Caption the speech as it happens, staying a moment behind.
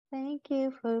Thank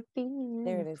you for being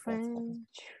There it a is. That's funny. friend.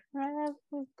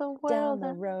 Travel the world. Down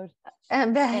the road.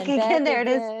 And back And again. back There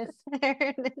again. it is. There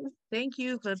it is. Thank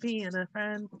you for being a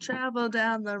friend. Travel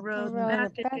down the road and Road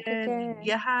back again. Your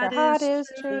Your heart heart is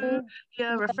is true. true.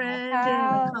 You're a You're friend and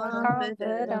pal, a a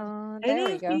confidant. confidant. And There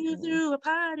we if go. you threw a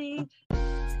party.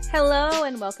 Hello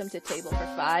and welcome to Table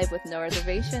for Five with no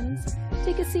reservations.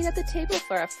 Take a seat at the table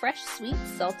for a fresh, sweet,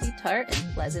 salty, tart,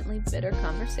 and pleasantly bitter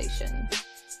conversation.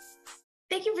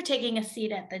 Thank you for taking a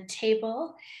seat at the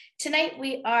table. Tonight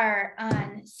we are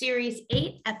on Series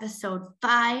 8, Episode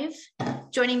 5.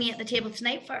 Joining me at the table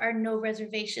tonight for our No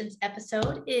Reservations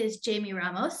episode is Jamie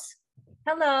Ramos.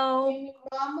 Hello. Jamie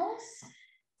Ramos.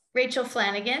 Rachel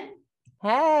Flanagan.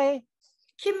 Hey.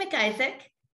 Kim McIsaac.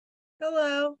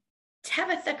 Hello.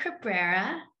 Tabitha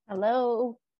Cabrera.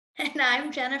 Hello. And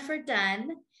I'm Jennifer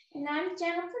Dunn.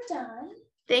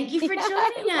 Thank you for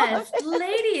joining us.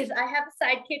 Ladies, I have a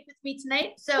sidekick with me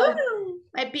tonight, so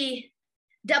might be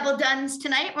double duns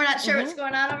tonight. We're not sure what's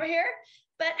going on over here,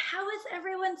 but how is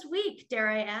everyone's week, dare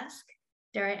I ask?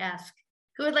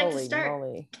 Who would like to start?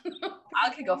 Moly. I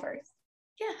could go first.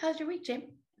 Yeah, how's your week,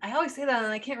 James? I always say that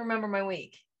and I can't remember my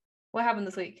week. What happened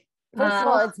this week? First of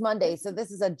all, it's Monday, so this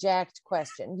is a jacked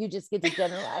question. You just get to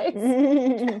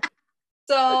generalize.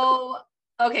 So,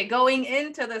 okay, going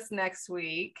into this next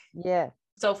week. Yeah.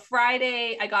 So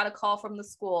Friday, I got a call from the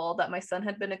school that my son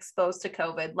had been exposed to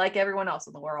COVID, like everyone else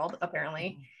in the world,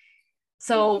 apparently.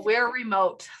 So we're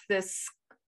remote this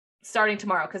starting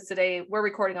tomorrow, because today we're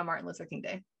recording on Martin Luther King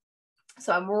Day.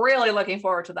 So I'm really looking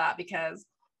forward to that because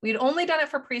we'd only done it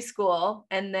for preschool.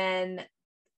 And then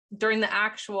during the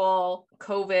actual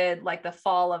COVID, like the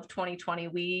fall of 2020,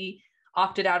 we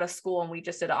opted out of school and we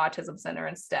just did an autism center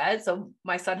instead. So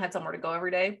my son had somewhere to go every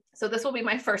day. So this will be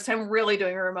my first time really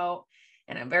doing a remote.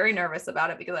 And I'm very nervous about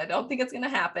it because I don't think it's going to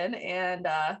happen, and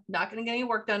not going to get any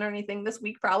work done or anything this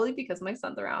week, probably because my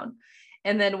son's around.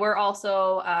 And then we're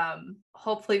also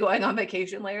hopefully going on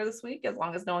vacation later this week, as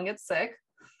long as no one gets sick.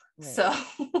 Right. So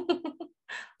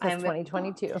I'm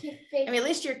 2022. I mean, at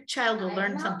least your child will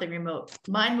learn something remote.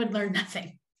 Mine would learn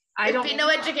nothing. There'd be no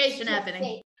education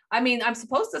happening. I mean, I'm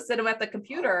supposed to sit him at the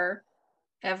computer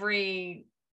every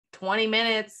 20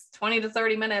 to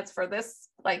 30 minutes for this,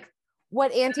 like.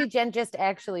 What Auntie Jen just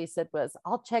actually said was,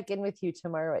 I'll check in with you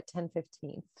tomorrow at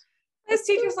 10:15. His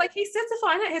teacher's like, he sits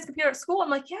fine at his computer at school. I'm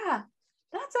like, yeah,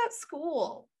 that's at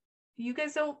school. You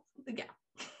guys don't, yeah.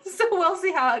 So we'll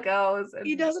see how it goes.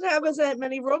 He doesn't have as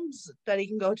many rooms that he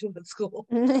can go to at school.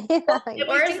 Or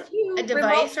a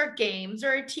device or games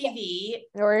or a TV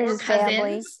or his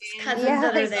cousins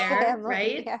that are there, family.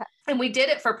 right? Yeah. And we did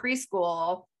it for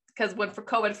preschool because when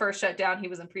COVID first shut down, he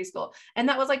was in preschool, and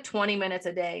that was like 20 minutes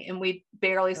a day, and we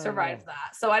barely survived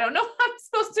that. So I don't know. I'm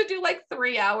supposed to do like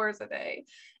 3 hours a day.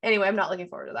 Anyway, I'm not looking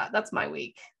forward to that. That's my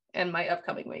week and my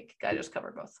upcoming week. I just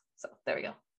covered both. So there we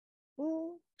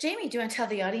go. Jamie, do you want to tell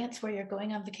the audience where you're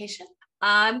going on vacation?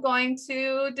 I'm going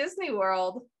to Disney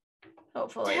World,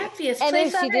 hopefully. Happiest And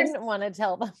place if she on earth. didn't want to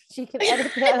tell them, she can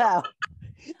edit that out.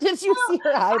 Did you see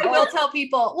her I eyeball? will tell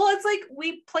people. Well, it's like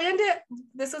we planned it.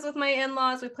 This is with my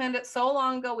in-laws. We planned it so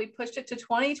long ago. We pushed it to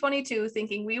 2022,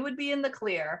 thinking we would be in the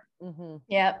clear. Mm-hmm.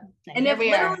 Yep. And if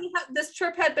literally this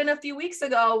trip had been a few weeks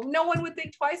ago, no one would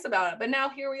think twice about it. But now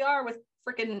here we are with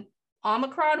freaking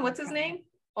Omicron. What's his name?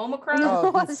 Omicron. Oh,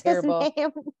 What's terrible. his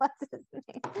name? What's his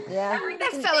name? Yeah.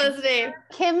 That fella's name.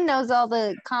 Kim knows all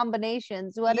the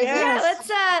combinations. What is Yeah,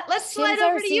 it? let's slide Kim's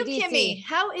over our to you, CDC. Kimmy.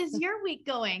 How is your week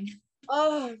going?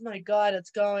 Oh my God, it's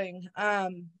going.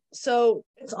 So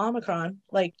it's Omicron,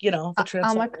 like, the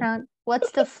transformer. Omicron.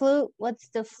 What's the flu? What's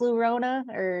the flurona?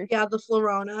 Or Yeah, the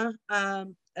flurona.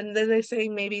 And then they're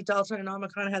saying maybe Delta and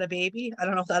Omicron had a baby. I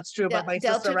don't know if that's true, but my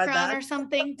sister read that. or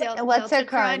something. What's a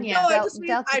cron? Yeah. No,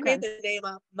 Delta I made the name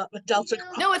up. Delta.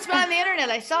 No, it's on the internet.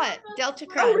 I saw it. Delta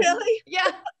Cron. Oh, really?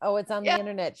 Yeah. Oh, it's on the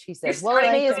internet, she said. You're Well,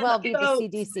 it may as starting well to-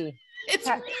 be the CDC. It's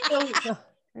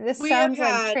this We sounds have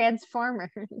like had- Transformers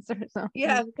or something.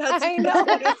 Yeah, that's I that's know.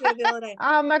 what I said the other day.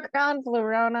 Omicron,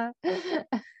 flurona.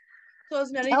 So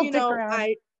as many of you Delta know,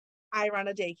 Cron. I run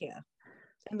a daycare,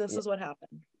 and this is what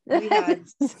happened. We had.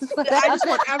 I just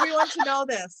want everyone to know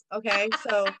this, okay?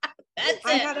 So that's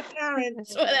I it. had a parent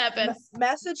That's what happens.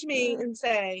 message me and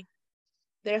say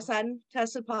their son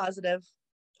tested positive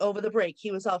over the break.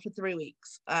 He was out for 3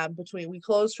 weeks. We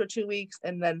closed for 2 weeks,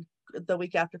 and then the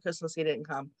week after Christmas he didn't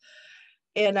come.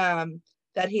 And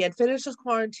that he had finished his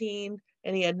quarantine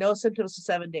and he had no symptoms for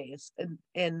 7 days.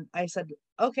 And I said,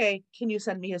 okay, can you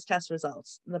send me his test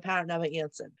results? And the parent never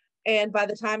answered. And by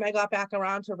the time I got back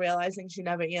around to realizing she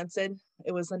never answered,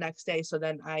 it was the next day. So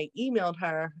then I emailed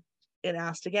her and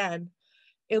asked again.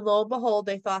 And lo and behold,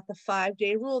 they thought the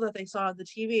 5-day rule that they saw on the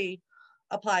TV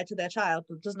applied to their child.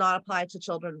 It does not apply to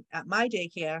children at my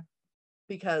daycare,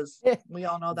 because we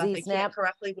all know that they can't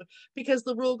correctly, because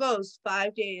the rule goes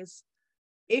 5 days.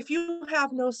 If you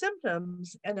have no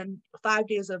symptoms, and then 5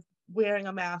 days of wearing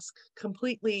a mask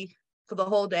completely for the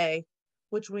whole day,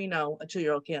 which we know a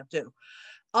 2-year-old can't do.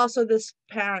 Also, this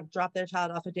parent dropped their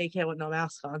child off at daycare with no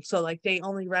mask on. So like they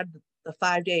only read the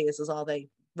 5 days is all they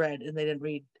read, and they didn't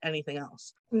read anything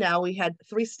else. Now we had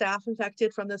 3 staff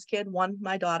infected from this kid, 1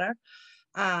 my daughter,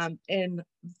 and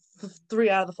 3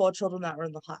 out of the 4 children that were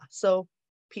in the class. So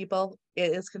people,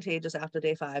 it is contagious after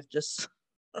day 5. Just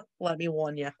let me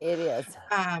warn you. It is.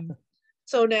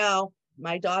 So now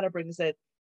my daughter brings it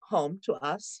home to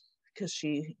us, because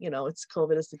she, it's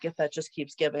COVID is the gift that just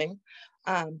keeps giving.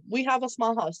 We have a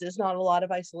small house. There's not a lot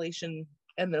of isolation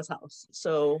in this house.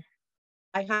 So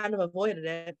I kind of avoided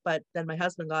it, but then my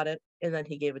husband got it, and then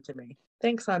he gave it to me.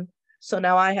 Thanks, son. So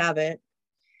now I have it.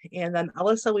 And then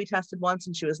Alyssa, we tested once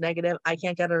and she was negative. I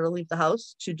can't get her to leave the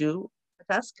house to do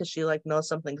a test because she knows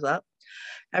something's up.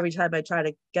 Every time I try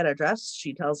to get her dressed,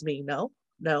 she tells me no.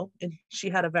 And she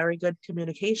had a very good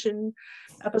communication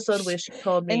episode where she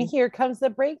told me. And here comes the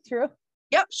breakthrough.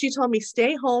 Yep. She told me,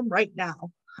 stay home right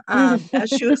now. As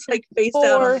she was face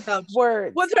down on the couch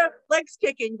with her legs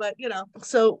kicking, but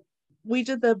so we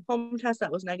did the home test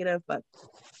that was negative, but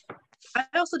I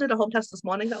also did a home test this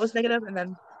morning that was negative, and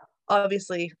then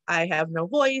obviously I have no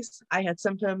voice. I had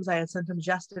symptoms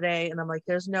yesterday, and I'm like,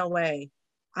 there's no way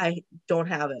I don't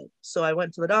have it. So I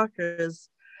went to the doctors,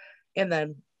 and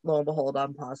then lo and behold,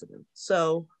 I'm positive.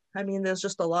 So I mean, there's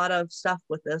just a lot of stuff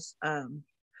with this.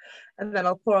 And then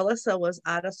poor Alyssa was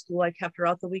out of school. I kept her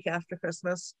out the week after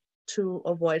Christmas to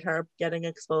avoid her getting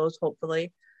exposed,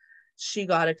 hopefully. She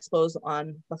got exposed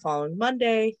on the following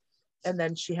Monday, and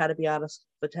then she had to be out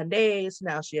for 10 days.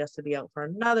 Now she has to be out for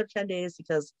another 10 days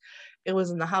because it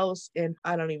was in the house, and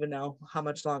I don't even know how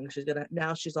much longer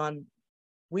now she's on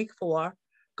week 4,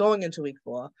 going into week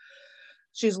 4.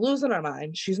 She's losing her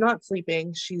mind. She's not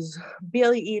sleeping. She's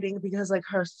barely eating because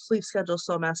her sleep schedule's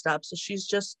so messed up. So she's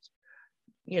just,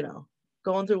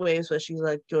 going through waves where she's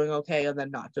doing okay and then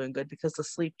not doing good because the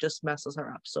sleep just messes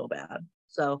her up so bad.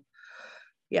 So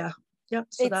yeah. Yep.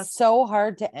 So it's so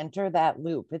hard to enter that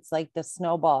loop. It's like the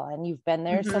snowball, and you've been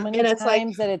there so many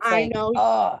times that it's I know.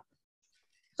 Oh.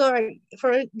 So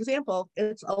for example,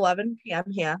 it's 11 p.m.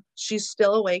 here. She's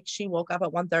still awake. She woke up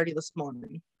at 1:30 this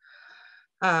morning.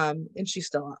 And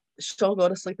she'll go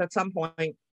to sleep at some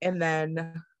point, and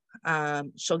then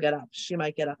she'll get up. She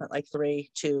might get up at 3,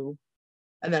 2,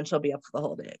 and then she'll be up for the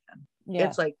whole day again. Yeah.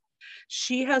 It's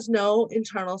she has no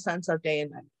internal sense of day and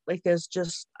night. There's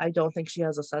just, I don't think she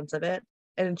has a sense of it.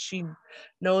 And she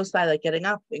knows by getting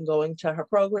up and going to her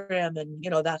program, and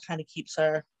that kind of keeps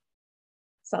her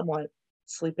somewhat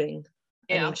sleeping.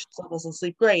 Yeah. I mean, she still doesn't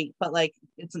sleep great, but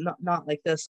it's not like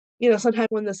this. Sometimes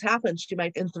when this happens, she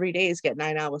might in 3 days get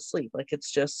 9 hours sleep.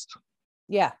 It's just,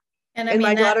 yeah. And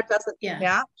my daughter doesn't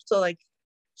nap, so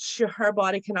her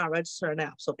body cannot register a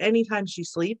nap. So anytime she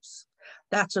sleeps,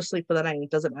 that's her sleep for the night. It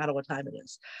doesn't matter what time it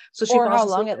is. So or how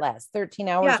long it lasts, 13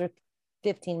 hours or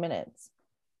 15 minutes.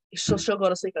 So she'll go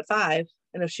to sleep at 5,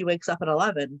 and if she wakes up at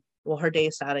 11, well, her day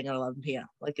is starting at 11 p.m.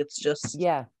 It's just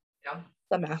a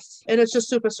mess. And it's just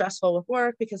super stressful with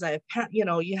work because I have,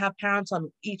 you have parents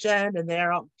on each end, and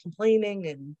they're out complaining,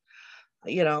 and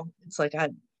it's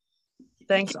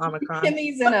thanks, Omicron.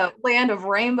 Kimmy's in a land of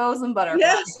rainbows and butterflies.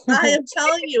 Yes, I am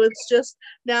telling you, it's just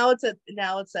now it's at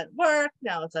work,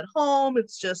 now it's at home.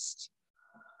 It's just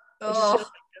there's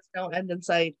no end in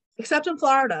sight. Except in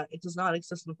Florida. It does not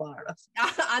exist in Florida.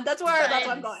 That's where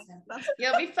I'm going.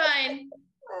 You'll be fine.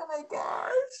 Oh my gosh.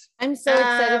 I'm so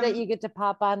excited that you get to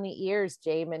pop on the ears,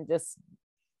 James, and just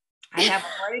I have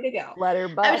them ready to go. Let her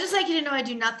bust. I would just like you to know I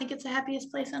do not think it's the happiest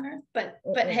place on earth, but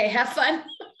hey, have fun.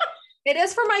 It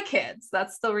is for my kids.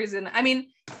 That's the reason. I mean,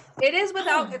 it is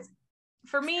without it's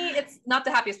for me, it's not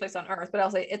the happiest place on earth, but I'll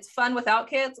say it's fun without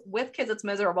kids. With kids, it's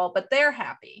miserable, but they're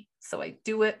happy. So I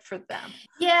do it for them.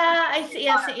 Yeah, I see.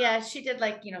 Yeah, she did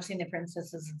seeing the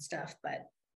princesses and stuff, but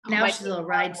now she's a little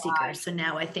ride seeker. So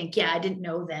now I think, I didn't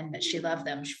know then that she loved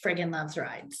them. She friggin' loves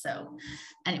rides. So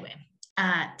anyway,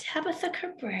 Tabitha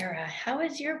Cabrera, how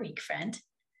was your week, friend?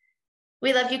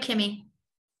 We love you, Kimmy.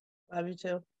 Love you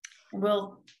too.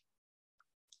 We'll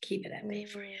keep it at bay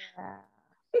for you.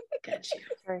 Got you.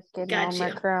 Freaking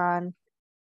Omicron.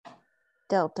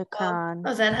 Deltacron.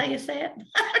 Oh, is that how you say it?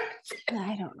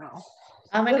 I don't know.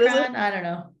 Omicron? I don't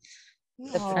know.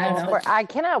 I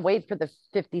cannot wait for the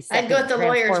 50 I'd go with the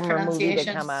lawyer's movie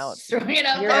to come out. Throwing it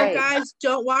out You're there. right. Guys,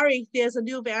 don't worry. There's a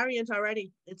new variant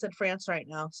already. It's in France right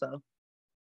now. So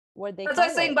What they That's call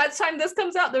what I'm saying. it? By the time this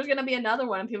comes out, there's gonna be another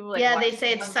one, and people are like, Yeah, "Why they is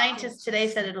say this it's one scientists today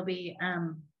said it'll be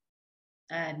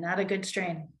not a good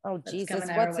strain. Oh That's Jesus,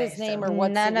 coming our what's his way, name so- or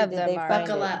what None city of did them they are. find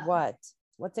Buckle it? up.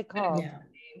 What's it called? Yeah.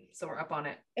 So we're up on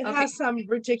it. It Okay. has some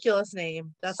ridiculous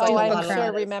name. That's Oh, like a I'm lot of sure.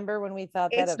 letters. Remember when we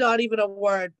thought that It's not even a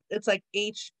word. It's like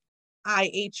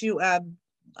HIHUM.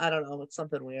 I don't know. It's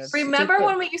something weird. Remember Stupid.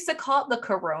 when we used to call it the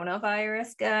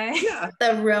coronavirus, guy? Yeah.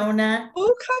 The Rona. Who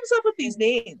comes up with these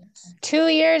names? 2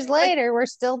 years later, we're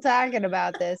still talking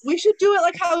about this. We should do it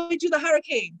like how we do the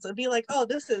hurricanes and be like, oh,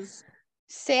 this is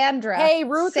Sandra. Hey,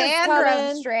 Ruth is Sandra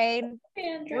coming. strain.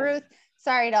 Sandra. Ruth.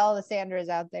 Sorry to all the Sandras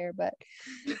out there, but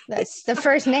that's the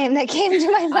first name that came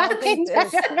to my I don't mind. think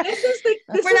there's- I don't know. this is the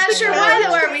this We're is not the sure why Karen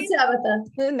though, are strain. we,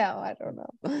 Tabitha? No, I don't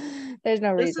know. There's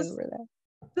no This reason is- for that.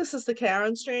 This is the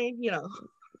Karen strain, you know.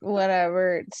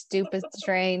 Whatever. Stupid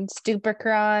strain.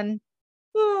 Stupicron.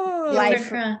 Oh, Life-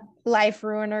 Supercron. Life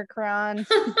ruiner cron.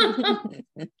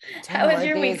 How was Our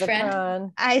your week, days of friend?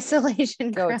 cron.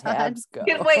 Isolation Go cron. tabs, go.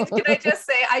 Wait, can I just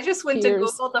say I just went to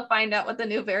Cheers. Google to find out what the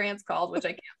new variant's called, which I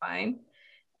can't find.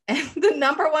 And the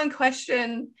number one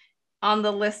question on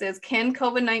the list is, can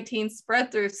COVID-19 spread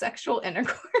through sexual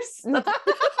intercourse?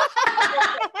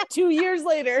 2 years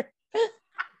later.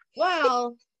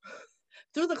 well,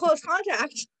 through the close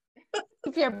contact.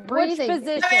 If you're Which breathing.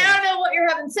 position? I mean, I don't know what you're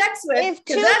having sex with. If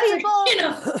 'cause two that's people- you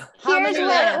know, How Here's many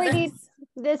what we layers? need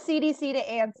the CDC to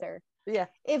answer. Yeah.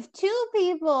 If two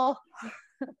people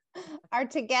are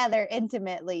together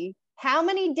intimately, how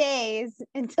many days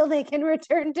until they can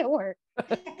return to work?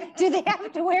 Do they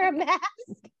have to wear a mask?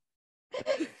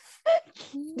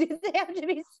 Do they have to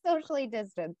be socially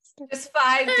distanced? Just 5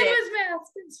 I days. was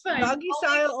masked. It's fine. Doggy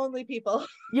style only people.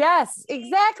 Yes,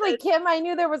 exactly. Kim, I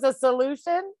knew there was a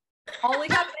solution. Only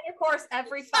have intercourse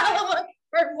every 5 Follow up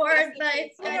for more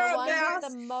advice. And Wear the a one with mask.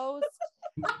 the most,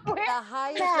 the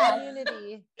highest mask.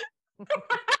 immunity.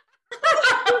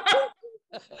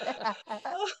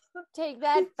 Take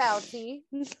that, Fauci.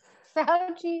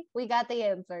 Fauci, we got the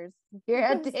answers. You're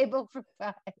at table for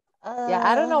 5. Yeah,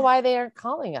 I don't know why they aren't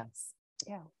calling us.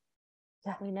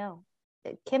 We know.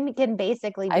 Kim can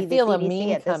basically be I feel the a CDC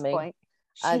meme at this coming. point.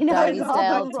 A She knows doggy all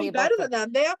style the Be table better for-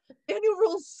 than them. Their new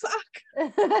rules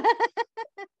suck.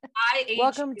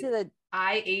 Welcome to the.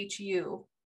 IHU.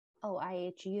 Oh,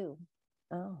 IHU.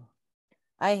 Oh,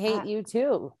 I hate you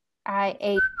too. I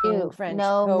hate In you. French,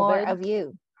 No more COVID. of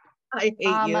you. I hate you.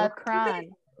 Omicron.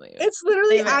 It's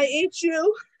literally Leave it. I hate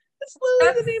you. It's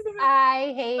literally the name of it.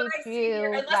 I hate What I see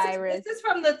here, you, unless virus. this is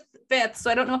from the 5th,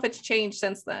 so I don't know if it's changed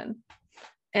since then.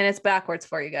 And it's backwards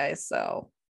for you guys. So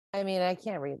I mean, I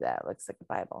can't read that. It looks like a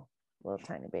Bible. Little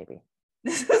tiny baby.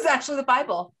 this is actually the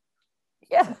Bible.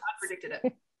 Yeah. God predicted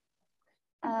it.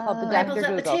 Called the Uh, Bible's Dr.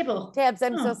 at the Google. table. Tabs,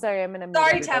 I'm Oh. so sorry. I'm gonna mute Sorry,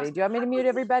 everybody. Tabs. Do you want me to mute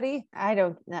everybody? I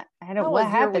don't. How What was your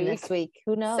happened this week? week?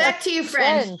 Who knows? Back to you,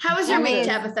 friend. Friend. How was your I week, mean-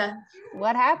 Tabitha?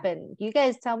 What happened? You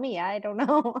guys tell me. I don't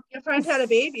know. Your friend had a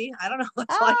baby. I don't know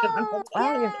what's like. Oh,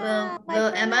 Oh, you're- yeah, my Little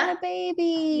friend Emma? had a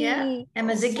baby. Yeah.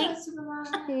 Emma Ziggy?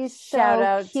 She's Shout so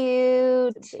out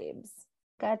cute. The babes.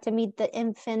 Got to meet the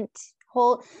infant,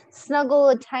 whole snuggle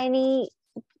a tiny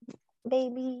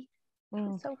baby.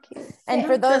 Mm. So cute. And Yeah.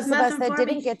 for those Does of us nothing that for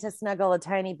didn't me. get to snuggle a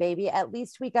tiny baby, at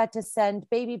least we got to send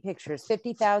baby pictures,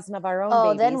 50,000 of our own Oh,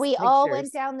 babies. then we all went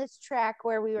pictures. down this track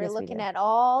where we were Yes, we looking did. at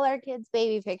all our kids'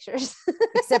 baby pictures.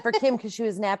 Except for Kim, because she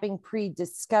was napping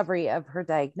pre-discovery of her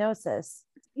diagnosis.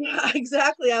 Yeah,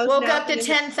 exactly. I was Woke up napping to in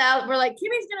 10,000. We're like,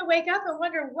 Kimmy's going to wake up and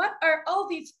wonder, what are all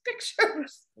these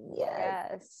pictures?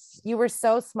 Yes. You were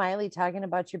so smiley talking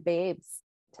about your babes.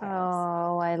 Tabs.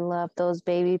 Oh, I love those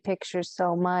baby pictures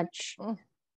so much. Mm.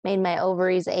 Made my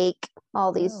ovaries ache.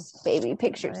 All these Oh, baby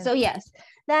pictures. fine. So yes,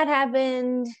 that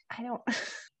happened. I don't.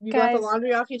 You got the Guys.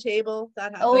 laundry off your table.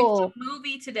 That happened. Oh,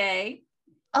 Movie today.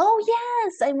 oh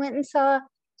yes, I went and saw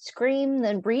Scream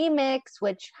the remix,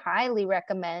 which highly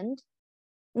recommend.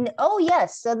 Oh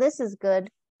yes, so this is good.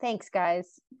 Thanks,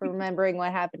 guys, for remembering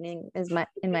what happening is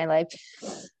in my life.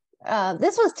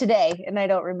 This was today, and I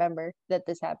don't remember that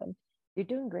this happened. You're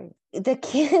doing great. The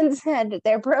kids had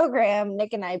their program.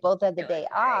 Nick and I both had the Doing day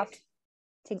off great.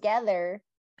 together.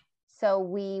 So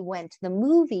we went to the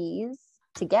movies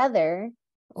together,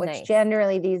 which Nice.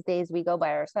 generally these days we go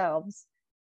by ourselves.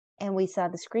 And we saw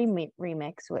the Scream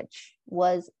remix, which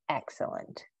was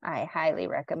excellent. I highly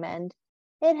recommend.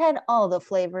 It had all the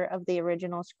flavor of the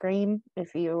original Scream.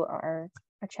 If you are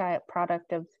a child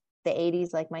product of the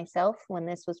 80s like myself, when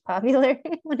this was popular,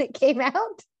 when it came out.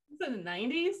 Was it in the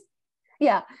 90s?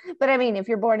 Yeah, but I mean, if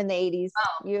you're born in the 80s,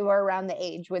 Oh. you are around the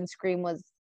age when Scream was,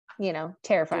 Doing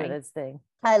terrifying. its thing.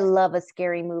 I love a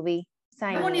scary movie. I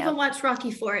signing won't even up. watch Rocky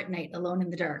IV at night alone in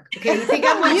the dark. Okay, you think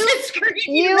I'm watching Scream?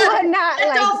 You would not That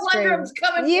like Dolph Scream. Lundgren's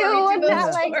coming You for me would through those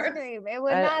not like doors. Scream. It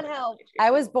would I- not help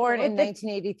I was born With in the-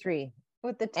 1983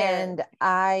 with the terror. and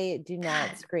I do God, not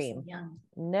I'm so scream. young.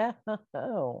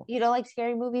 No. You don't like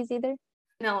scary movies either?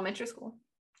 In elementary school.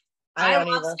 I I don't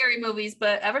love either. scary movies,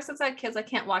 but ever since I had kids, I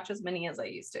can't watch as many as I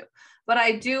used to. But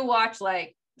I do watch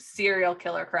like serial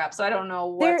killer crap. So I don't know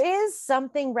what. There is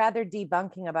something rather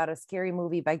debunking about a scary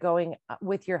movie by going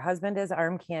with your husband as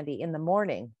arm candy in the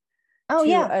morning. Oh to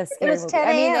yeah, a it scary was movie. 10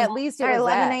 I mean, a.m. at least it or was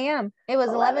 11 that. a.m. It was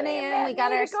 11 a.m. We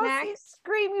got our to go see snacks.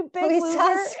 Scream, you big We loser. saw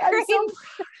I'm so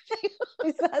Scream.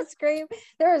 We saw Scream.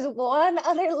 There was one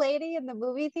other lady in the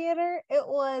movie theater. It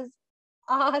was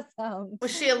awesome.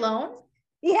 Was she alone?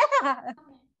 Yeah.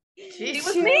 Jeez. It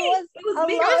was She me. was It was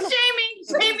me. It alone. was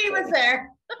Jamie. Jamie was there.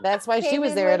 That's why she Came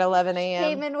was in there at with- 11 Came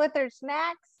a.m. in with her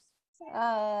snacks. And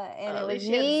Well, it at was least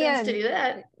she had me sense to and do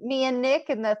that. me and Nick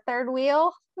in the third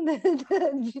wheel.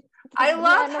 I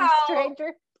love Random how-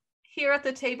 stranger. Here at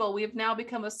the table, we've now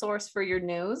become a source for your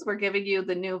news. We're giving you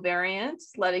the new variant,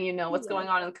 letting you know what's going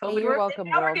on in the COVID you're world. welcome, And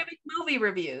now world. we're giving movie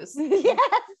reviews. Yes.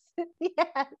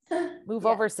 Yes. Move Yeah.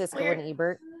 over Siskel We're- and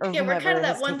Ebert. Or Yeah, we're kind whomever of that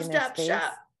has taken their one-stop space.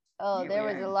 shop. Oh, Here there we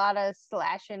was are. a lot of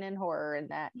slashing and horror in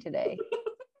that today.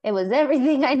 It was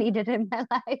everything I needed in my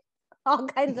life. All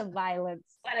kinds of violence.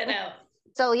 I don't know.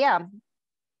 So yeah,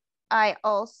 I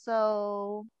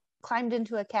also climbed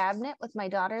into a cabinet with my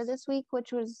daughter this week,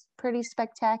 which was pretty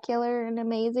spectacular and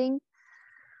amazing.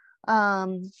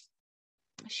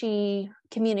 She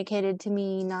communicated to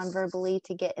me non-verbally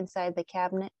to get inside the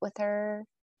cabinet with her,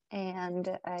 and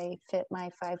I fit my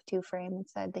 5'2" frame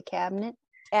inside the cabinet.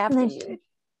 After then you.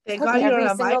 Thank Took God you every don't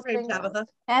have my single frame, thing out. Tabitha.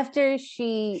 After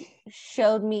she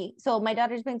showed me, so my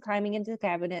daughter's been climbing into the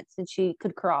cabinets and she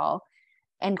could crawl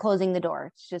and closing the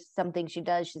door. It's just something she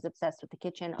does. She's obsessed with the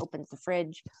kitchen, opens the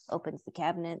fridge, opens the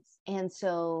cabinets. And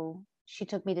so she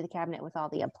took me to the cabinet with all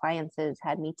the appliances,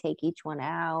 had me take each one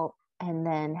out, and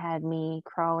then had me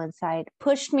crawl inside,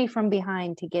 pushed me from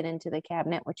behind to get into the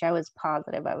cabinet, which I was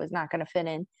positive I was not going to fit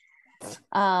in.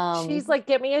 She's like,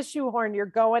 get me a shoehorn. You're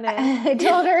going in. I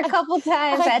told her a couple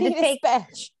times I had to need a take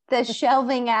spatch. the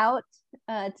shelving out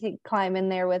to climb in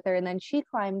there with her, and then she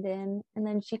climbed in, and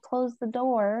then she closed the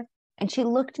door and she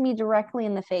looked me directly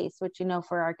in the face, which, you know,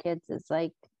 for our kids is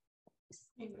like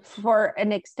for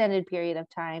an extended period of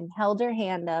time, held her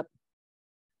hand up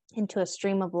into a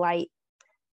stream of light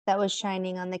that was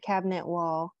shining on the cabinet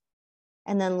wall,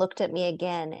 and then looked at me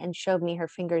again and showed me her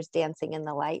fingers dancing in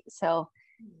the light. So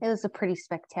it was a pretty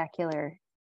spectacular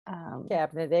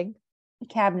Cabineting.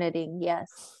 cabineting. Yes.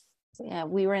 Yeah,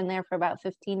 we were in there for about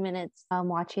 15 minutes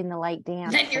watching the light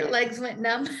dance. Then your legs went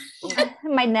numb.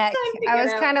 My neck, Time to I get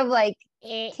was out. kind of like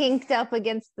kinked up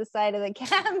against the side of the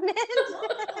cabinet.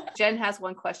 Jen has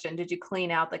one question. Did you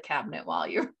clean out the cabinet while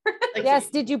you were? Like, Yes.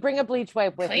 Did you bring a bleach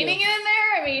wipe with cleaning you? it in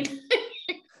there? I mean,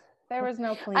 There was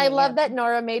no cleaning. I love up. that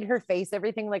Nora made her face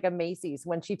everything like a Macy's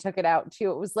when she took it out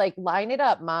too. It was like, line it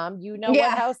up, Mom. You know Yeah.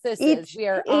 what house this is. Each- We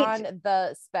are each- on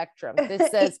the spectrum. This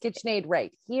says KitchenAid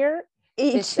right here.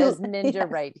 This Each- says Ninja yes.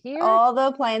 right here. All the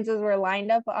appliances were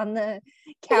lined up on the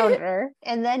counter.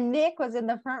 And then Nick was in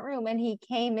the front room and he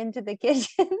came into the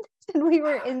kitchen and we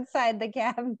were inside the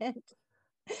cabinet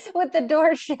with the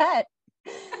door shut.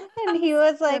 And he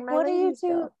was like, my what are you ladies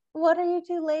go?" what are you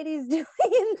two ladies doing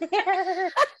in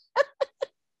there?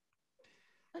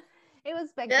 It was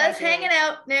spectacular. just hanging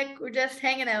out, Nick. We're just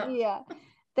hanging out. Yeah.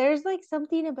 There's like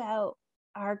something about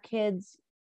our kids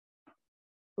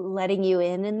letting you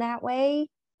in that way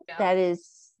Yeah. that is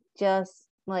just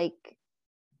like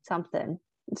something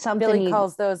Billy you-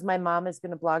 calls those, my mom is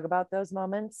going to blog about those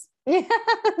moments.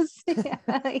 Yes.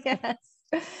 Yes.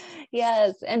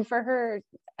 Yes. And for her,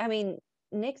 I mean,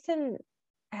 Nixon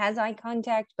has eye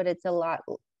contact, but it's a lot.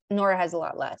 Nora has a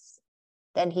lot less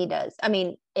than he does. I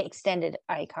mean, extended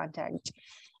eye contact.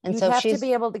 And You so have to she's,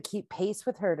 be able to keep pace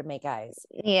with her to make eyes.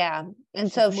 yeah.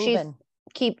 And so she's moving.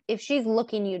 if she's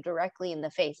looking you directly in the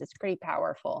face, it's pretty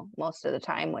powerful most of the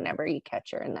time whenever you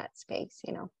catch her in that space,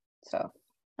 you know. So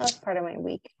that's part of my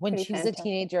week. When Pretty she's fantastic. a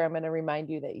teenager, I'm going to remind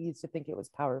you that you used to think it was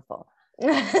powerful. In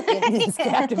this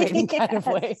captivating kind of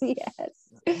way.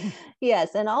 Yes.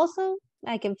 Yes. And also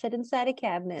I can fit inside a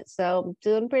cabinet. So I'm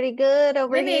doing pretty good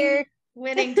over Winning. here.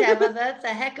 Winning, Tabitha. That's a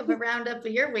heck of a roundup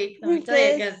of your week. Let me tell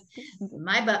you, because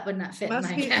my butt would not fit in Must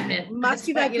my be, cabinet. must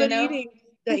be That's that what you good know. eating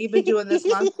that you've been doing this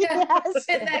month. Yes.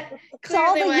 That It's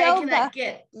all clearly the why I yoga. cannot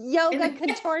get. Yoga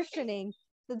contortioning.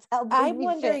 That's helping I'm me fit.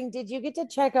 wondering, did you get to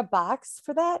check a box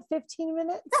for that 15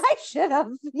 minutes? I should have.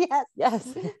 Yes.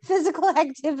 Yes. Physical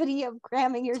activity of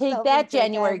cramming yourself. Take that, into a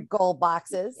January cabinet. goal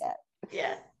boxes. Yeah.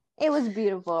 Yeah. It was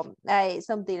beautiful.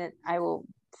 Something that I will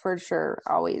for sure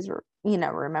always,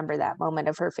 remember that moment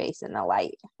of her face in the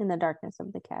light, in the darkness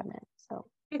of the cabinet. So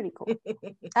pretty cool.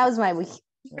 That was my week.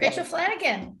 Rachel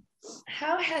Flanagan,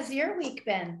 how has your week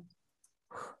been?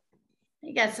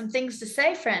 You got some things to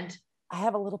say, friend. I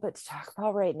have a little bit to talk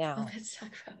about right now. Let's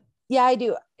talk about it. Yeah, I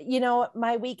do.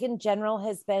 My week in general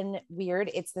has been weird.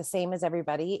 It's the same as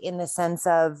everybody in the sense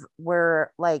of we're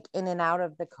like in and out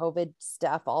of the COVID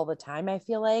stuff all the time. I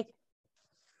feel like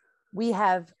we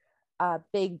have a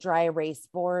big dry erase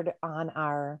board on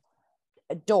our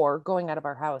door going out of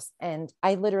our house. And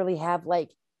I literally have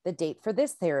like the date for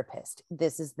this therapist.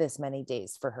 This is this many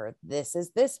days for her. This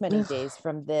is this many days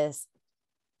from this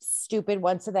stupid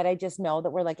one, so that I just know that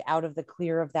we're like out of the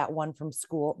clear of that one from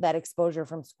school, that exposure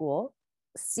from school.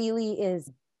 Sealy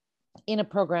is in a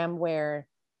program where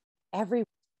every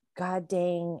god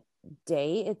dang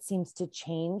day it seems to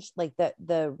change like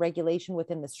the regulation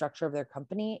within the structure of their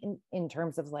company in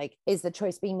terms of like, is the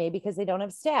choice being made because they don't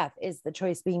have staff? Is the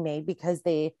choice being made because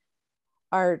they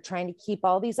are trying to keep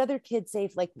all these other kids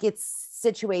safe? Like, it's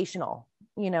situational,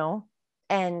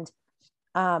 and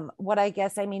what I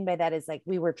guess I mean by that is like,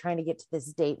 we were trying to get to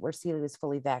this date where Sealy was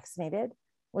fully vaccinated,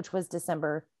 which was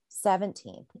December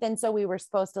 17th. And so we were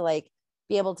supposed to like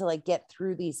be able to like get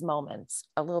through these moments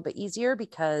a little bit easier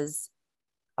because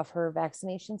of her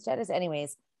vaccination status.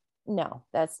 Anyways, no,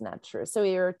 that's not true. So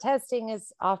we were testing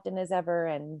as often as ever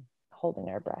and holding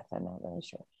our breath. I'm not really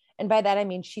sure. And by that, I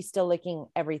mean, she's still licking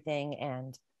everything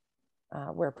and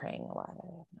we're praying a lot. I have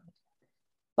no idea.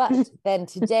 But then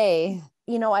today,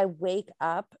 I wake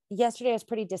up. Yesterday I was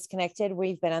pretty disconnected.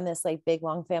 We've been on this like big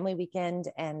long family weekend,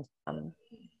 and I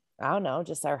don't know,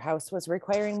 just our house was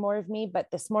requiring more of me.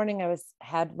 But this morning I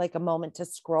had like a moment to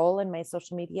scroll in my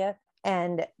social media,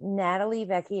 and Natalie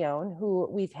Vecchione, who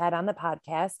we've had on the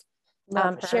podcast,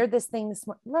 shared this thing this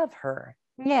morning. Love her.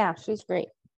 Yeah, she's great.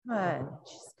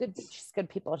 She's good. She's good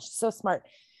people. She's so smart.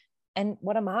 And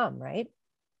what a mom, right?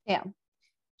 Yeah.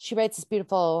 She writes this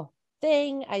beautiful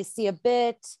thing. I see a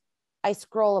bit, I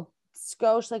scroll a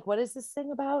skosh, like, what is this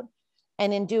thing about?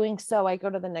 And in doing so, I go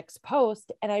to the next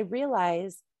post and I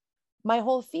realize my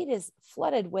whole feed is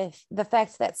flooded with the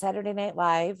fact that Saturday Night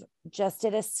Live just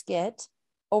did a skit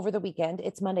over the weekend.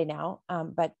 It's Monday now,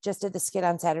 but just did the skit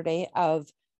on Saturday of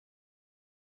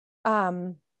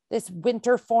this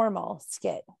winter formal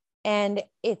skit. And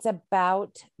it's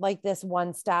about like this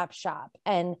one-stop shop.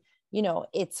 And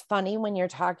it's funny when you're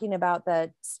talking about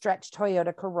the stretch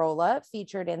Toyota Corolla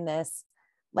featured in this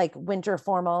like winter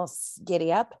formal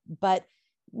giddy up, but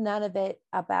none of it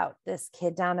about this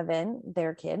kid, Donovan,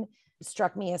 their kid,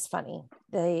 struck me as funny.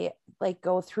 They like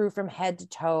go through from head to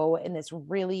toe in this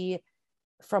really,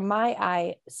 from my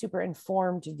eye, super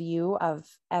informed view of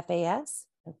FAS,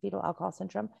 fetal alcohol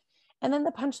syndrome. And then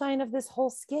the punchline of this whole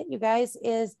skit, you guys,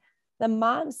 is the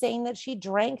mom saying that she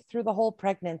drank through the whole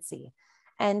pregnancy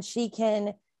and she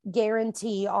can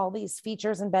guarantee all these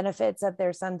features and benefits of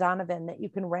their son, Donovan, that you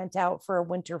can rent out for a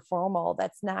winter formal.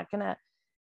 That's not going to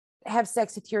have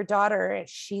sex with your daughter.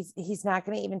 He's not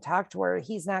going to even talk to her.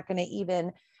 He's not going to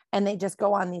even, and they just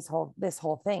go on this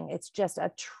whole thing. It's just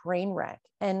a train wreck.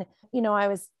 And, I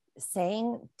was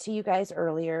saying to you guys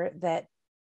earlier that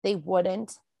they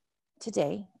wouldn't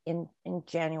today in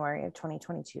January of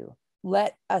 2022,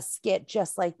 let a skit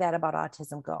just like that about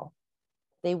autism go.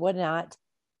 They would not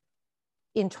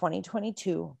in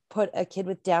 2022 put a kid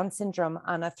with Down syndrome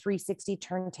on a 360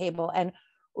 turntable and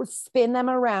spin them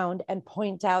around and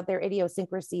point out their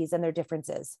idiosyncrasies and their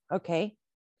differences. Okay.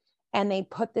 And they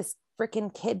put this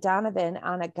freaking kid Donovan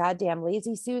on a goddamn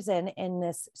Lazy Susan in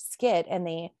this skit, and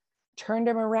they turned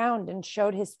him around and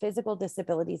showed his physical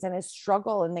disabilities and his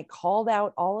struggle. And they called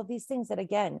out all of these things that,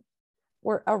 again,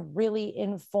 were a really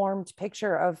informed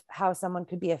picture of how someone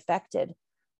could be affected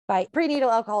by prenatal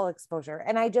alcohol exposure.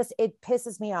 And it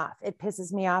pisses me off. It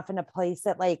pisses me off in a place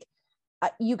that like,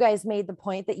 you guys made the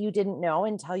point that you didn't know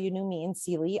until you knew me and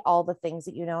Sealy, all the things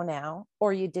that you know now,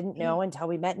 or you didn't know until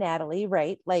we met Natalie,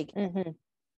 right? Like,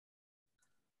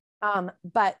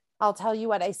 but I'll tell you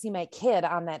what, I see my kid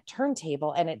on that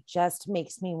turntable and it just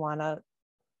makes me want to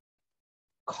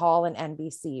call an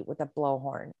NBC with a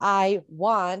blowhorn. I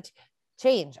want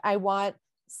change. I want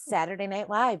Saturday Night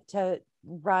Live to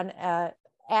run a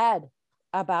ad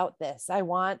about this. I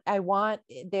want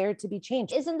there to be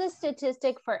change. Isn't the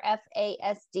statistic for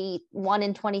FASD 1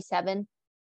 in 27?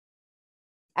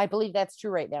 I believe that's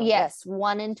true right now. Yes,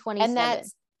 1 in 27.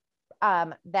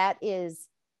 And that is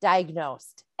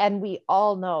diagnosed. And we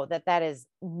all know that is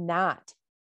not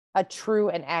a true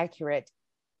and accurate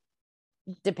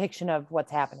depiction of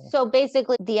what's happening. So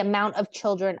basically the amount of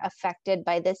children affected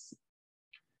by this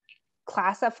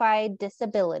classified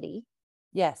disability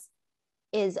Yes.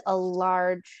 is a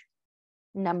large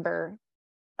number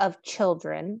of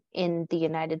children in the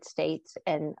United States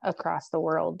and across the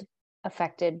world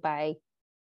affected by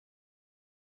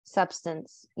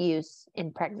substance use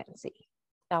in pregnancy,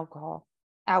 Alcohol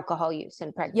use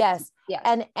in pregnancy. Yes. Yes.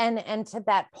 And to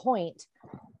that point,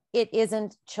 it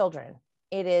isn't children.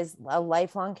 It is a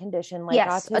lifelong condition like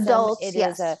yes, autism. adults. It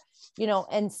yes. is a, you know,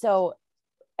 and so,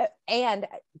 and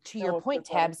to your point,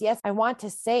 Tabs, yes, I want to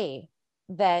say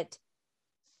that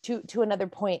to another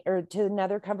point, or to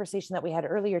another conversation that we had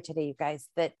earlier today, you guys,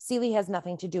 that Celie has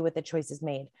nothing to do with the choices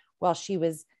made while she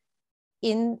was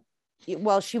in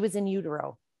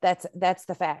utero. That's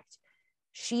the fact.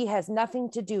 She has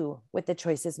nothing to do with the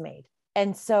choices made.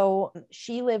 And so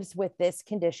she lives with this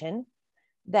condition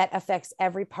that affects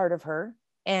every part of her.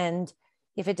 And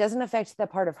if it doesn't affect the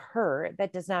part of her,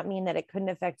 that does not mean that it couldn't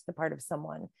affect the part of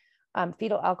someone.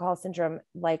 Fetal alcohol syndrome,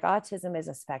 like autism, is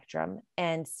a spectrum,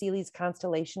 and Celie's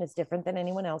constellation is different than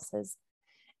anyone else's.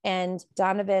 And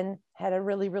Donovan had a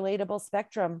really relatable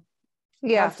spectrum,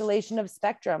 constellation of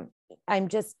spectrum. I'm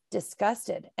just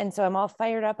disgusted. And so I'm all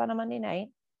fired up on a Monday night.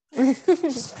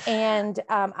 And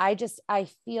I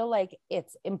feel like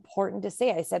it's important to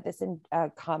say, I said this in a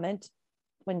comment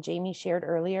when Jamie shared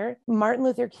earlier, it's Martin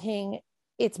Luther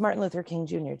King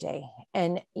Jr. Day.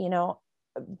 And, you know,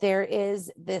 there is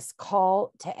this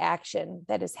call to action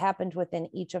that has happened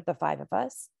within each of the five of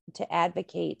us to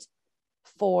advocate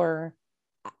for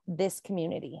this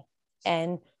community.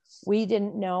 And we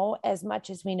didn't know as much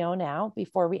as we know now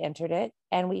before we entered it.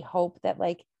 And we hope that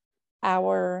like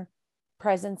our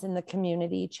presence in the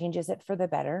community changes it for the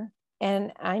better.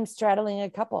 And I'm straddling a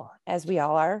couple, as we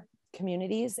all are,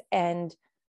 communities. And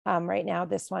right now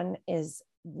this one is,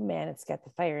 man, it's got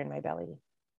the fire in my belly.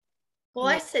 Well,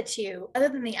 I said to you, other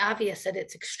than the obvious that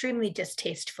it's extremely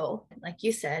distasteful, like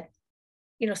you said,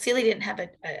 you know, Celie didn't have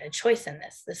a choice in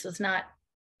this.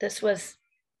 This was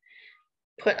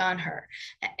put on her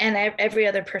and every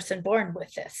other person born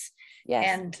with this. Yes.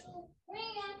 And,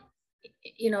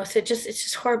 you know, so it's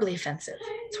just horribly offensive.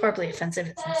 It's horribly offensive.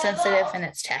 It's insensitive and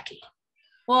it's tacky.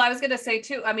 Well, I was going to say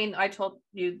too, I mean, I told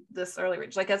you this earlier,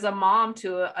 like as a mom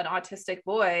to an autistic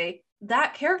boy,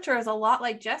 that character is a lot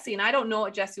like Jesse. And I don't know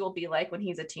what Jesse will be like when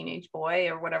he's a teenage boy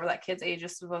or whatever that kid's age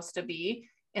is supposed to be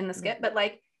in the skit, but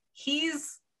like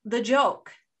he's the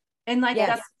joke. And like,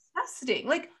 that's disgusting.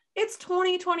 Like it's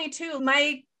 2022.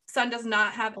 My son does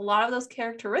not have a lot of those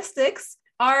characteristics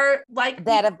are like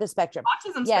that of the spectrum.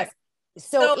 Autism yes. spectrum.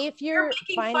 So if you're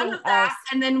making fun of that,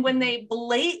 and then when they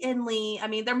blatantly, I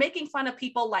mean, they're making fun of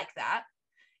people like that.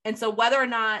 And so whether or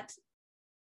not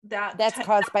that's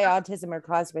caused by autism or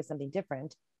caused by something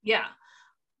different. Yeah.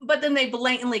 But then they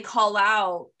blatantly call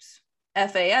out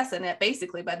FAS in it,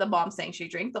 basically by the mom saying she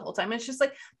drank the whole time. It's just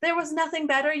like, there was nothing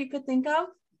better you could think of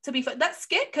to be that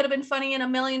skit could have been funny in a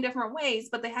million different ways,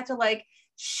 but they had to like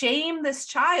shame this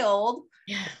child.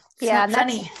 Yeah,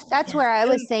 that's where I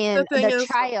was saying the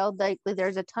child, like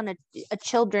there's a ton of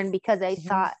children because I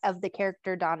thought of the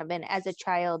character Donovan as a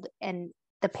child and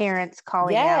the parents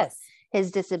calling out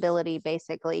his disability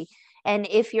basically. And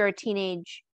if you're a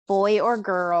teenage boy or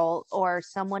girl or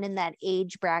someone in that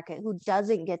age bracket who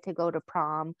doesn't get to go to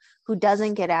prom, who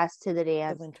doesn't get asked to the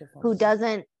dance,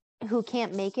 who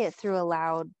can't make it through a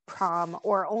loud prom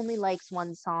or only likes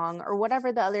one song or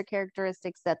whatever the other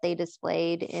characteristics that they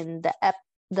displayed in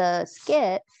the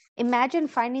skit, imagine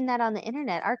finding that on the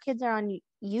internet. Our kids are on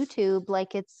YouTube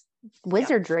like it's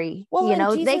wizardry. Well, you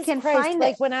know, Jesus they can Christ, find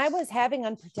like it. when I was having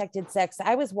unprotected sex,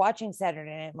 I was watching Saturday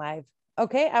Night Live.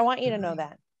 Okay, I want you to know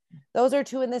that those are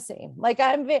two in the same. Like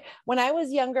when I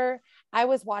was younger, I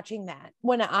was watching that.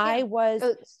 When I was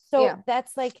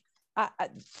that's like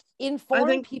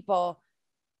inform people.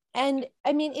 And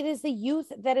I mean, it is the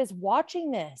youth that is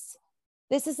watching this.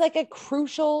 This is like a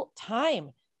crucial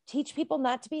time. Teach people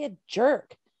not to be a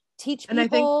jerk. Teach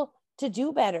people to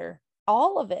do better.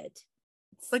 All of it.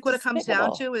 It's like what it comes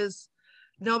down to is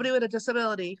nobody with a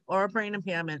disability or a brain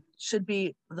impairment should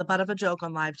be the butt of a joke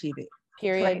on live TV.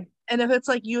 Period. Right? And if it's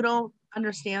like you don't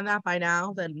understand that by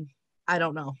now, then I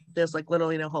don't know. There's like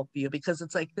literally no hope for you, because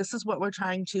it's like this is what we're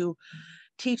trying to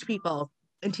teach people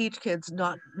and teach kids,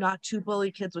 not to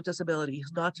bully kids with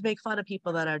disabilities, not to make fun of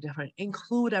people that are different.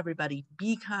 Include everybody.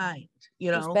 Be kind.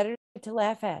 You know, there's better to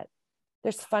laugh at.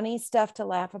 There's funny stuff to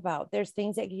laugh about. There's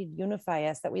things that could unify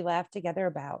us that we laugh together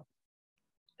about.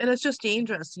 And it's just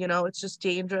dangerous. You know, it's just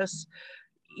dangerous.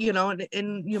 You know,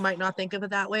 and you might not think of it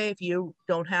that way if you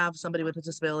don't have somebody with a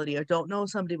disability or don't know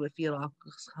somebody with fetal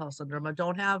alcohol syndrome or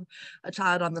don't have a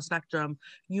child on the spectrum.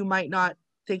 You might not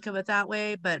think of it that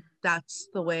way, but that's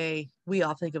the way we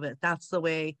all think of it. That's the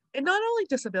way, and not only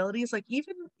disabilities, like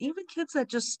even kids that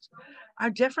just are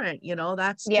different,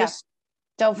 that's just,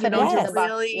 don't fit into just the box.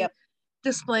 really Yep.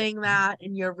 displaying that,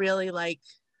 and you're really like,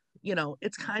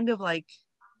 it's kind of like,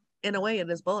 in a way, it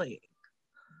is bullying.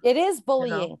 It is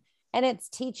bullying, and it's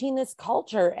teaching this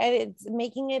culture, and it's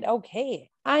making it okay.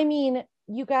 I mean,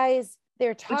 you guys,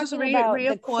 they're talking about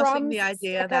the crumbs the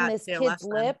idea stuck that on this kid's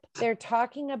lip. They're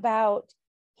talking about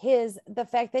the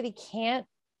fact that he can't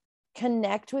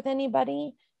connect with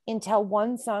anybody until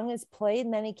one song is played,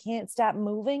 and then he can't stop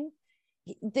moving.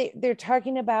 They're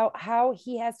talking about how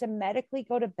he has to medically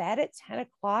go to bed at 10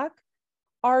 o'clock.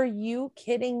 Are you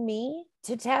kidding me?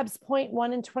 To Tab's point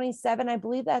 1 and 27, I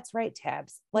believe that's right,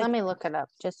 Tabs. Let me look it up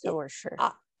just so we're sure.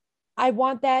 I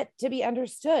want that to be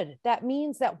understood. That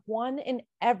means that 1 in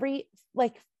every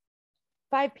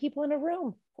 5 people in a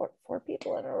room, 4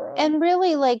 people in a room, and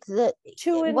really like the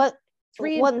 2 and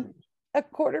 3 and a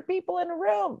quarter people in a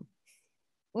room.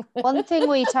 One thing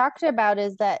we talked about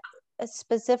is that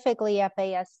specifically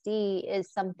FASD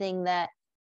is something that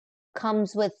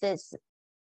comes with this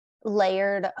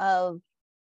layered of,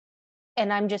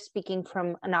 and I'm just speaking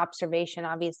from an observation,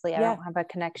 obviously I don't have a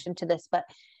connection to this, but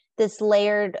this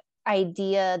layered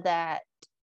idea that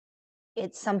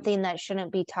it's something that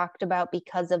shouldn't be talked about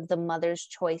because of the mother's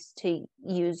choice to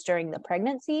use during the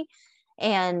pregnancy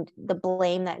and the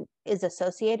blame that is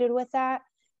associated with that.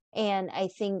 And I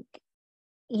think,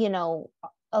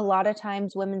 a lot of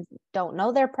times women don't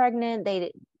know they're pregnant.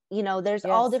 There's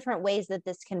all different ways that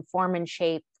this can form and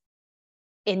shape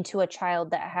into a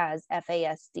child that has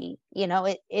FASD.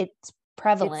 It's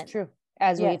prevalent. It's true.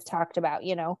 As we've talked about,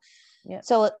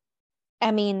 So,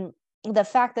 I mean, the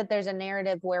fact that there's a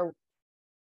narrative where,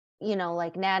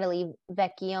 like Natalie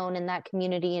Vecchione in that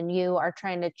community and you are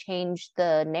trying to change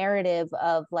the narrative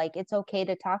of like, it's okay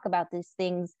to talk about these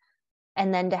things.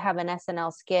 And then to have an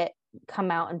SNL skit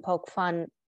come out and poke fun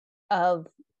of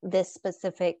this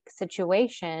specific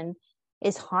situation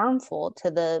is harmful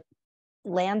to the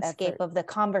landscape of the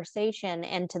conversation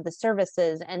and to the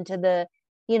services and to the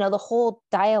the whole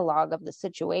dialogue of the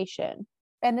situation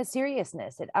and the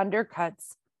seriousness. It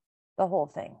undercuts the whole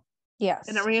thing. Yes.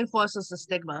 And it reinforces the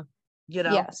stigma,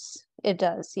 Yes, it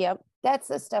does. Yep. That's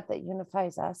the stuff that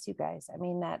unifies us, you guys. I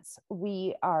mean,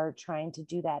 we are trying to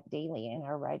do that daily in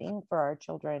our writing for our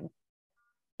children.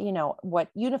 What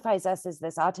unifies us is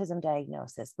this autism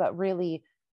diagnosis, but really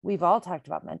we've all talked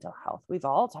about mental health. We've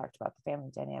all talked about the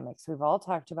family dynamics. We've all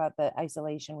talked about the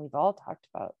isolation. We've all talked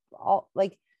about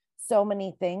so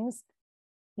many things.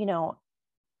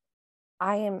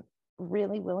 I am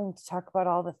really willing to talk about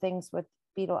all the things with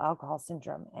fetal alcohol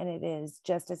syndrome, and it is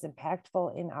just as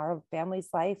impactful in our family's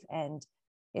life, and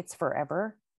it's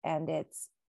forever, and it's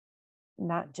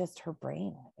not just her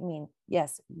brain. I mean,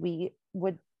 yes, we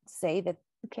would say that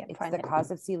it's the cause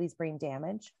of Celie's brain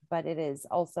damage, but it is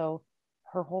also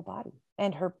her whole body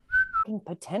and her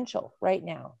potential right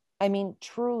now. I mean,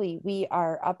 truly, we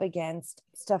are up against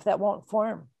stuff that won't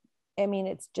form. I mean,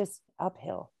 it's just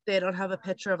uphill. They don't have a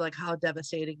picture of like how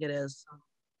devastating it is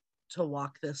to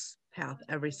walk this path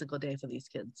every single day for these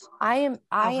kids. I am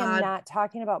not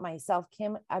talking about myself,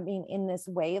 Kim. I mean, in this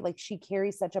way, like she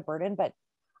carries such a burden, but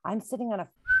I'm sitting on a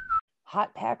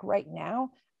hot pack right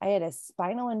now. I had a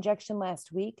spinal injection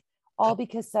last week, all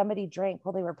because somebody drank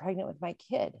while they were pregnant with my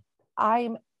kid.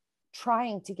 I'm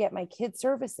trying to get my kid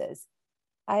services.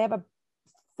 I have a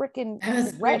freaking I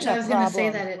was going to say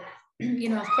that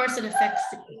it, of course it affects,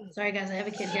 sorry guys, I have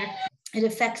a kid here. It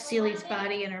affects Celie's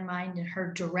body and her mind and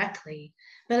her directly,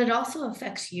 but it also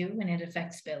affects you and it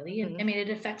affects Billy. And I mean, it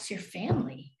affects your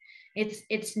family.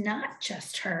 It's not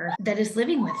just her that is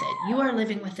living with it. You are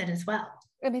living with it as well.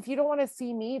 And if you don't want to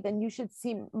see me, then you should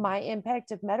see my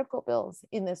impact of medical bills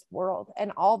in this world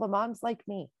and all the moms like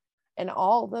me and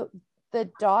all the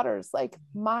daughters like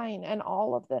mine and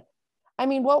all of I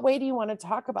mean, what way do you want to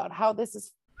talk about how this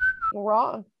is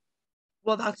wrong?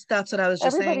 Well, that's what I was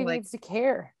just saying. Everybody needs to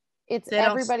care.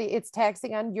 It's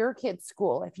taxing on your kid's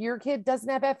school. If your kid doesn't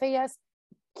have FAS,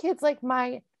 kids like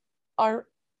mine are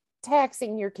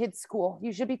taxing your kid's school.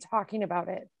 You should be talking about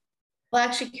it. Well,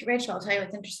 actually, Rachel, I'll tell you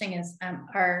what's interesting is I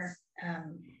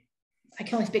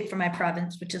can only speak for my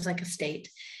province, which is like a state.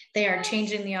 They are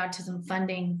changing the autism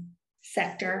funding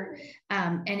sector,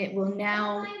 and it will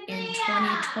now in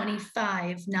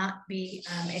 2025 not be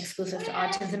exclusive to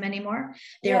autism anymore.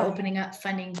 They're opening up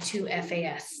funding to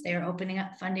FAS. They're opening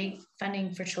up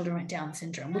funding for children with Down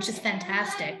syndrome, which is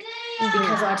fantastic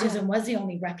because autism was the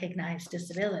only recognized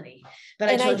disability. But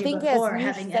I told you before,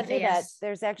 having FAS,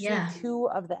 there's actually 2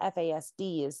 of the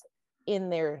FASDs in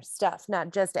their stuff,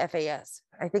 not just FAS.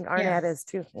 I think Arnett is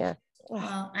too. Yeah.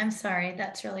 Well, I'm sorry.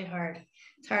 That's really hard.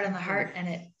 It's hard on the heart, and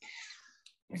it.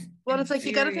 Well, it's like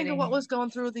you got to think of what infuriating. was going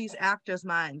through these actors'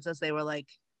 minds as they were like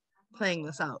playing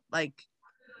this out. Like,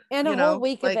 And you a know, whole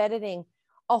week like- of editing,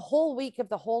 a whole week of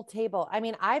the whole table. I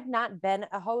mean, I've not been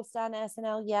a host on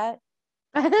SNL yet,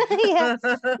 Yeah.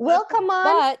 We'll come on.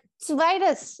 but Invite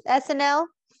us, SNL.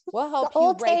 we'll help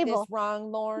whole you write table. this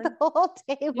wrong, Lauren. The whole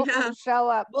table Yeah. will show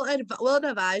up. we'll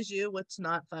advise you what's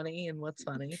not funny and what's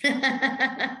funny.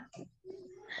 I'll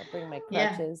bring my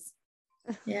Yeah. crutches.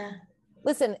 Yeah.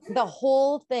 Listen, the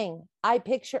whole thing, I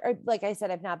picture, like I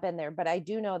said, I've not been there, but I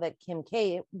do know that Kim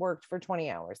K worked for 20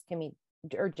 hours. Kimmy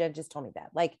or Jen just told me that.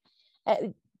 Like,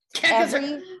 Because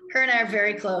every, her and I are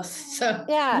very close. So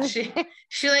yeah.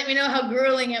 she let me know how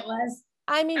grueling it was.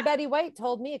 I mean, Betty White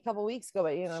told me a couple weeks ago,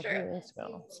 but a Sure. few weeks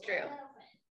ago, It's true.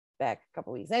 back a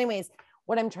couple weeks. Anyways,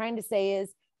 what I'm trying to say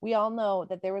is we all know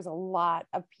that there was a lot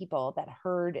of people that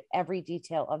heard every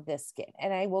detail of this skit.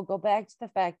 And I will go back to the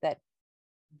fact that,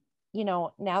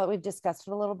 now that we've discussed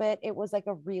it a little bit, it was like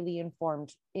a really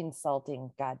informed,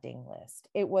 insulting goddamn list.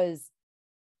 It was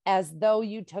as though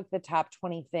you took the top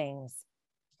 20 things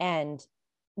and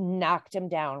knocked him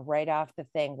down right off the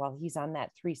thing while he's on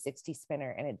that 360 spinner.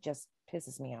 And it just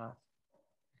pisses me off.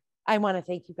 I want to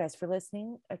thank you guys for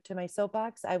listening to my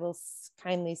soapbox. I will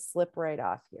kindly slip right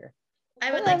off here.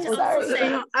 I would like to I'm also sorry.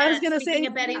 say, I was gonna speaking say-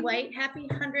 of Betty White, happy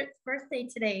 100th birthday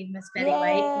today, Miss Betty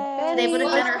White. Today would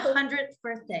have been her 100th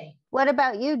birthday. What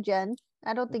about you, Jen?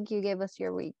 I don't think you gave us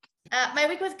your week. My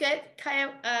week was good.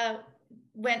 Kaya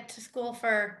went to school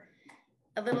for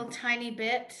a little tiny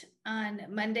bit on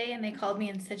Monday, and they called me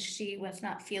and said she was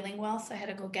not feeling well, so I had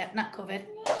to go get not COVID,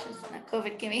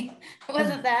 Kimmy. It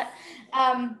wasn't that.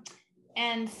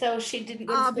 And so she didn't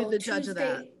go to I'll be school the judge of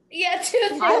that. Tuesday. Yeah,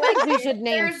 Tuesday. I think we Wednesday, should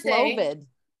name Thursday. Flovid.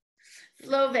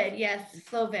 Flovid, yes,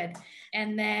 Flovid.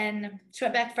 And then she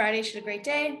went back Friday. She had a great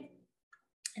day.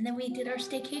 And then we did our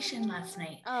staycation last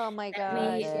night. Oh my That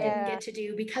god. we didn't Yeah. get to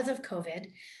do because of COVID,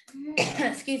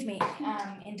 excuse me,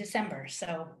 in December.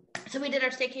 So we did our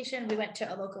staycation. We went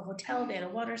to a local hotel. They had a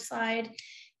water slide.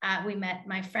 We met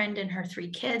my friend and her 3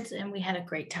 kids, and we had a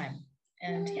great time.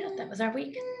 And yeah, that was our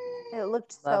week. It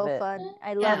looked Love so it. fun.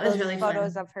 I Yeah, love it was those really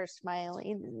photos fun. of her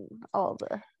smiling and all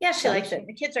the. Yeah, she likes it.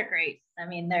 The kids are great. I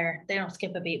mean, they don't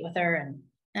skip a beat with her, and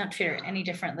they don't treat her any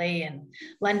differently. And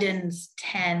London's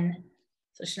 10,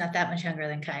 so she's not that much younger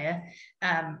than Kaya.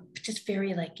 Just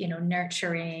very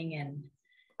nurturing and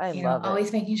I love it.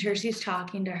 always making sure she's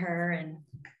talking to her and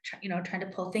trying to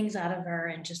pull things out of her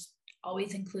and just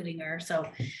always including her. So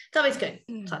it's always good.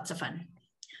 It's lots of fun.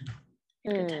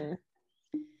 Good time.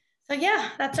 So yeah,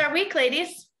 that's our week,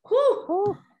 ladies. Whew.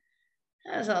 Whew.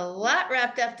 That was a lot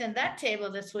wrapped up in that table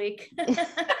this week. Pissed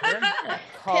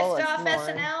Call us, off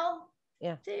Lauren. SNL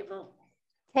Yeah. table.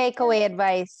 Takeaway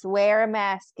advice: wear a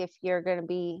mask if you're going to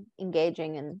be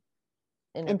engaging in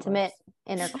intimate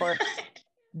intercourse.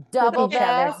 double each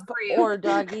other. bath or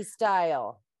doggy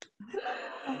style.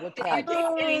 Which If I- you take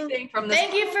anything from this,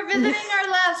 Thank you for visiting our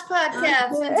last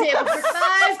podcast on Table for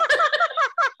 5.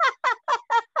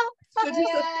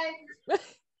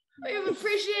 We've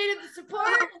appreciated the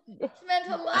support. It's meant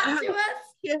a lot to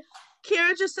us.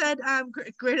 Kara just said,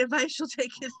 great advice. She'll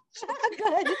take it.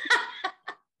 Good.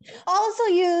 Also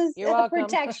use You're the welcome.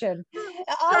 protection.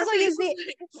 Also use the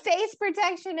face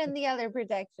protection and the other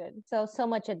protection. So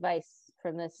much advice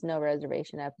from this No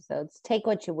Reservation episodes. Take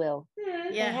what you will.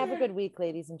 Yeah. Have a good week,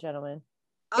 ladies and gentlemen.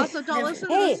 Also, don't listen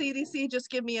Hey. to the CDC.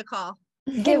 Just give me a call.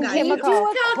 Give Guys, Kim Can a you do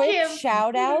call. a Go, quick Kim.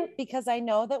 shout out? Because I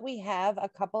know that we have a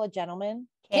couple of gentlemen.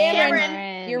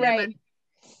 Cameron. You're right.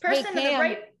 Person in the Cam.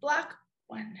 bright block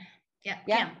one. Yeah.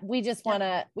 Yeah, Cam. we just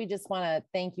wanna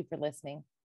thank you for listening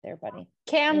there, buddy.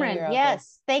 Cameron, you're out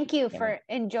yes. Thank you Cameron.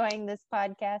 for enjoying this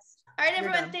podcast. All right, You're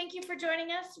everyone. done. Thank you for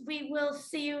joining us. We will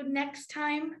see you next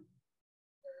time.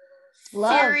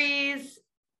 Love. Series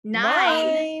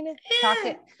 9.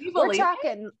 Talking, you we're believe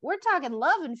we're talking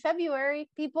love in February,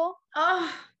 people.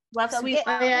 Oh, love So sweet. get-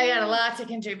 oh, yeah, I got a lot to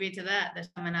contribute to that that's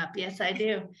coming up. Yes, I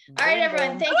do. All right, Boom, everyone.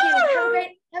 boom. Thank you.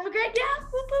 Have a great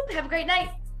whoop, whoop. Have a great night.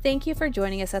 Thank you for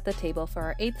joining us at the table for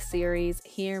our 8th series,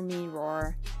 Hear Me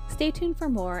Roar. Stay tuned for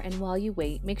more, and while you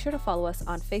wait, make sure to follow us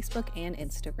on Facebook and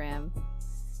Instagram.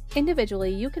 Individually,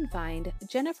 you can find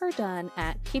Jennifer Dunn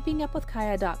at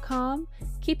keepingupwithkaya.com,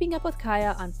 Keeping Up with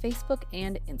Kaya on Facebook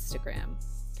and Instagram.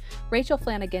 Rachel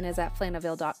Flanagan is at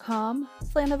Flanaville.com,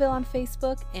 Flanaville on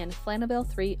Facebook, and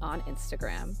Flanaville3 on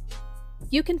Instagram.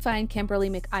 You can find Kimberly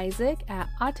McIsaac at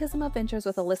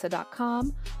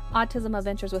autismadventureswithalyssa.com, Autism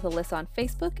Adventures with Alyssa on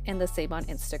Facebook, and the same on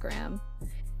Instagram.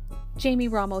 Jamie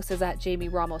Ramos is at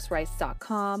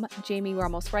jamieramoswrites.com. Jamie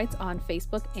Ramos Writes on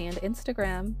Facebook and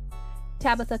Instagram.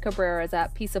 Tabitha Cabrera is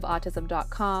at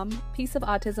pieceofautism.com, Piece of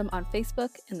Autism on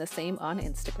Facebook, and the same on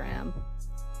Instagram.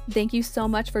 Thank you so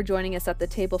much for joining us at the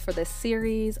table for this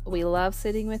series. We love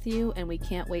sitting with you, and we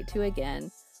can't wait to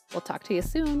again. We'll talk to you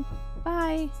soon.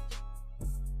 Bye.